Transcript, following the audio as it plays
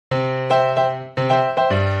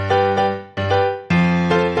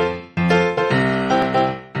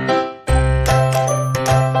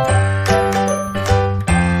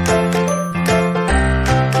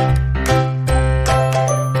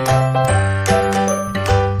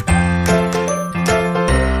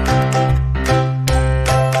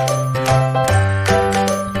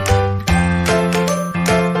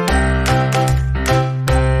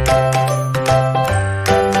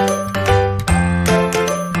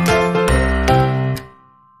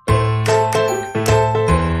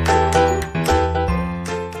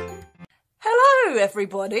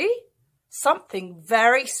Everybody, something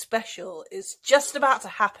very special is just about to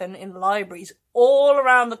happen in libraries all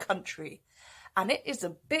around the country, and it is a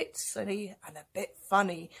bit silly and a bit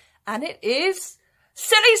funny, and it is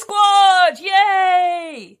Silly Squad!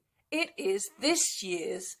 Yay! It is this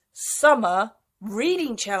year's summer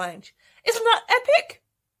reading challenge. Isn't that epic?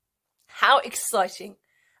 How exciting.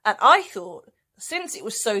 And I thought, since it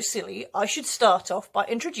was so silly, I should start off by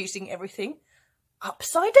introducing everything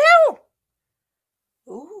upside down.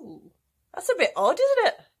 Ooh, that's a bit odd, isn't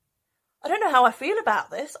it? I don't know how I feel about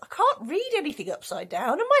this. I can't read anything upside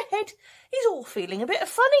down and my head is all feeling a bit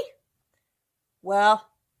funny. Well,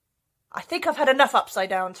 I think I've had enough upside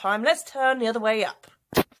down time. Let's turn the other way up.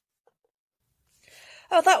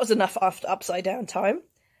 Oh, that was enough after upside down time.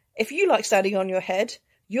 If you like standing on your head,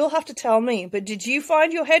 you'll have to tell me, but did you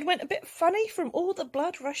find your head went a bit funny from all the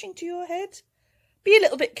blood rushing to your head? Be a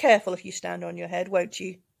little bit careful if you stand on your head, won't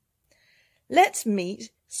you? Let's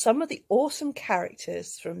meet some of the awesome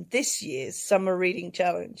characters from this year's Summer Reading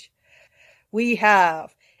Challenge. We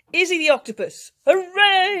have Izzy the Octopus,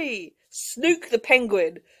 hooray! Snook the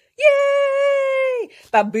Penguin, yay!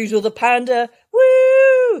 Bamboozle the Panda,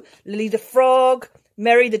 woo! Lily the Frog,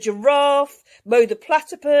 Mary the Giraffe, Mo the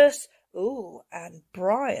Platypus, ooh, and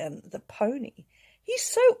Brian the Pony. He's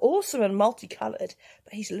so awesome and multicoloured,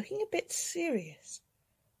 but he's looking a bit serious.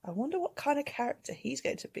 I wonder what kind of character he's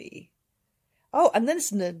going to be. Oh, and then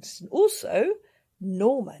there's also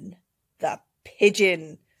Norman the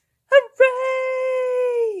Pigeon.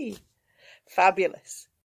 Hooray! Fabulous.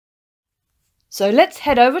 So let's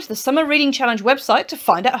head over to the Summer Reading Challenge website to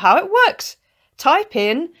find out how it works. Type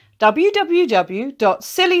in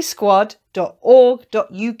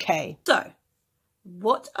www.sillysquad.org.uk. So,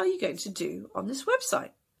 what are you going to do on this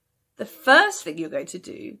website? The first thing you're going to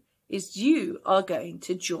do is you are going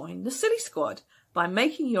to join the Silly Squad by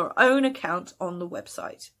making your own account on the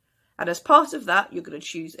website. And as part of that, you're going to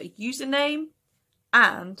choose a username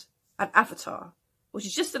and an avatar, which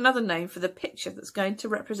is just another name for the picture that's going to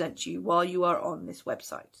represent you while you are on this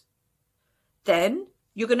website. Then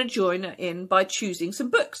you're going to join in by choosing some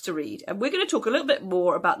books to read. And we're going to talk a little bit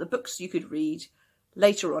more about the books you could read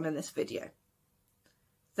later on in this video.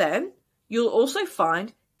 Then you'll also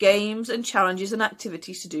find games and challenges and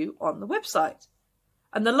activities to do on the website.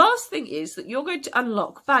 And the last thing is that you're going to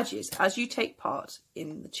unlock badges as you take part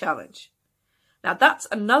in the challenge. Now that's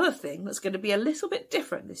another thing that's going to be a little bit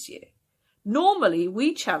different this year. Normally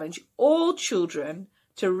we challenge all children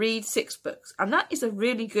to read 6 books, and that is a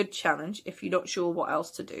really good challenge if you're not sure what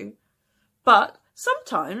else to do. But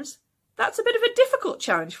sometimes that's a bit of a difficult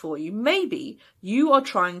challenge for you. Maybe you are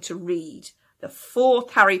trying to read the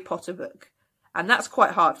 4th Harry Potter book, and that's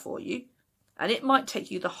quite hard for you. And it might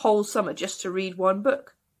take you the whole summer just to read one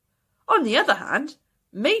book. On the other hand,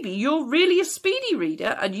 maybe you're really a speedy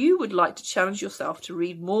reader and you would like to challenge yourself to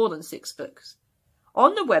read more than 6 books.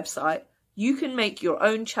 On the website, you can make your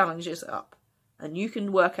own challenges up and you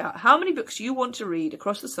can work out how many books you want to read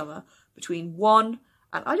across the summer between 1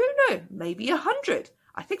 and, I don't know, maybe 100.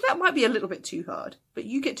 I think that might be a little bit too hard, but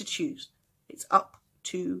you get to choose. It's up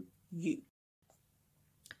to you.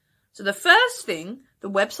 So the first thing the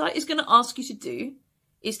website is going to ask you to do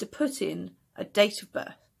is to put in a date of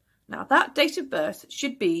birth. Now that date of birth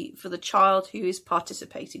should be for the child who is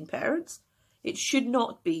participating parents. It should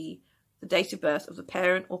not be the date of birth of the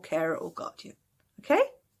parent or carer or guardian. Okay?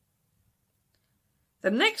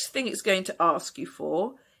 The next thing it's going to ask you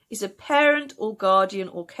for is a parent or guardian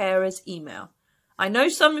or carer's email. I know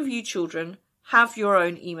some of you children have your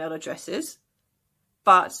own email addresses,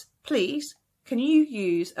 but please, can you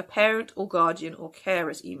use a parent or guardian or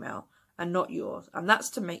carer's email and not yours? And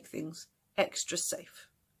that's to make things extra safe.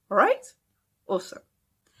 All right? Awesome.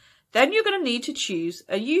 Then you're going to need to choose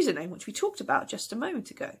a username, which we talked about just a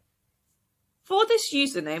moment ago. For this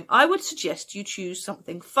username, I would suggest you choose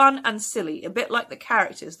something fun and silly, a bit like the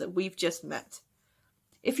characters that we've just met.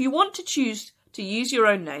 If you want to choose to use your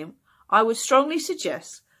own name, I would strongly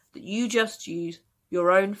suggest that you just use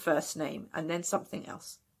your own first name and then something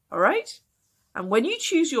else. All right? And when you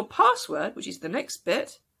choose your password, which is the next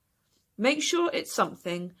bit, Make sure it's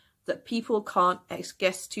something that people can't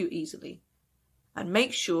guess too easily. And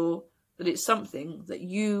make sure that it's something that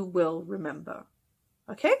you will remember.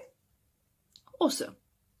 Okay? Awesome.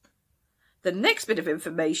 The next bit of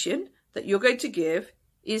information that you're going to give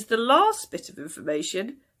is the last bit of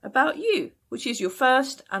information about you, which is your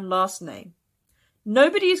first and last name.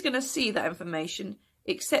 Nobody is going to see that information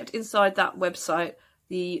except inside that website,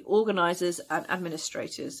 the organisers and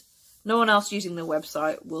administrators. No one else using the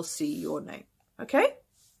website will see your name. Okay?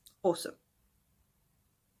 Awesome.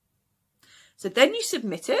 So then you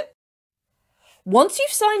submit it. Once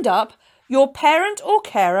you've signed up, your parent or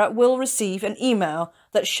carer will receive an email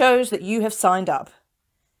that shows that you have signed up.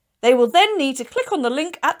 They will then need to click on the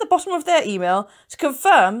link at the bottom of their email to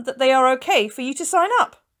confirm that they are okay for you to sign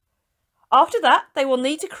up. After that, they will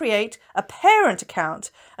need to create a parent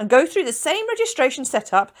account and go through the same registration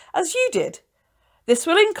setup as you did. This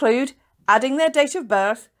will include adding their date of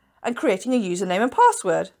birth and creating a username and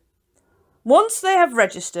password. Once they have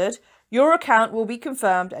registered, your account will be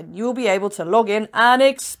confirmed and you will be able to log in and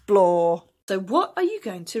explore. So what are you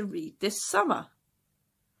going to read this summer?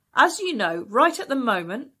 As you know, right at the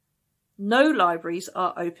moment, no libraries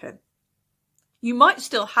are open. You might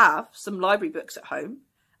still have some library books at home,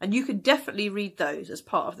 and you can definitely read those as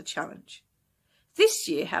part of the challenge. This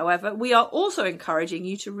year, however, we are also encouraging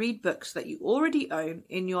you to read books that you already own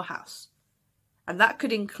in your house. And that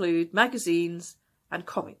could include magazines and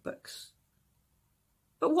comic books.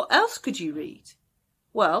 But what else could you read?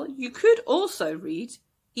 Well, you could also read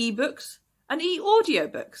ebooks and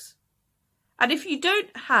e-audiobooks. And if you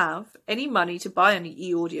don't have any money to buy any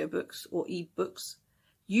e-audiobooks or ebooks,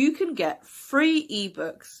 you can get free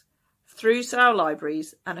ebooks through Slough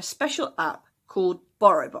Libraries and a special app called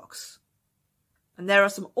BorrowBox. And there are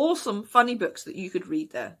some awesome funny books that you could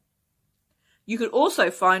read there. You could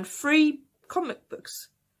also find free comic books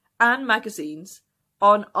and magazines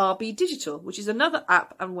on RB Digital, which is another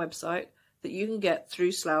app and website that you can get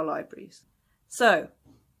through Slough Libraries. So,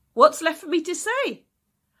 what's left for me to say?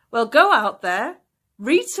 Well, go out there,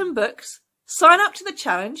 read some books, sign up to the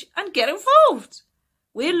challenge and get involved.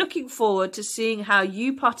 We're looking forward to seeing how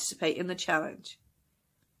you participate in the challenge.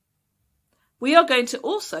 We are going to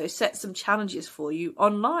also set some challenges for you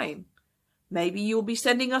online. Maybe you'll be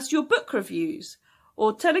sending us your book reviews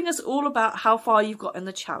or telling us all about how far you've got in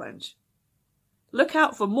the challenge. Look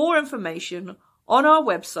out for more information on our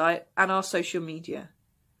website and our social media.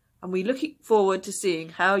 And we're looking forward to seeing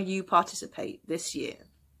how you participate this year.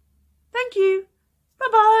 Thank you.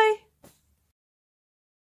 Bye-bye.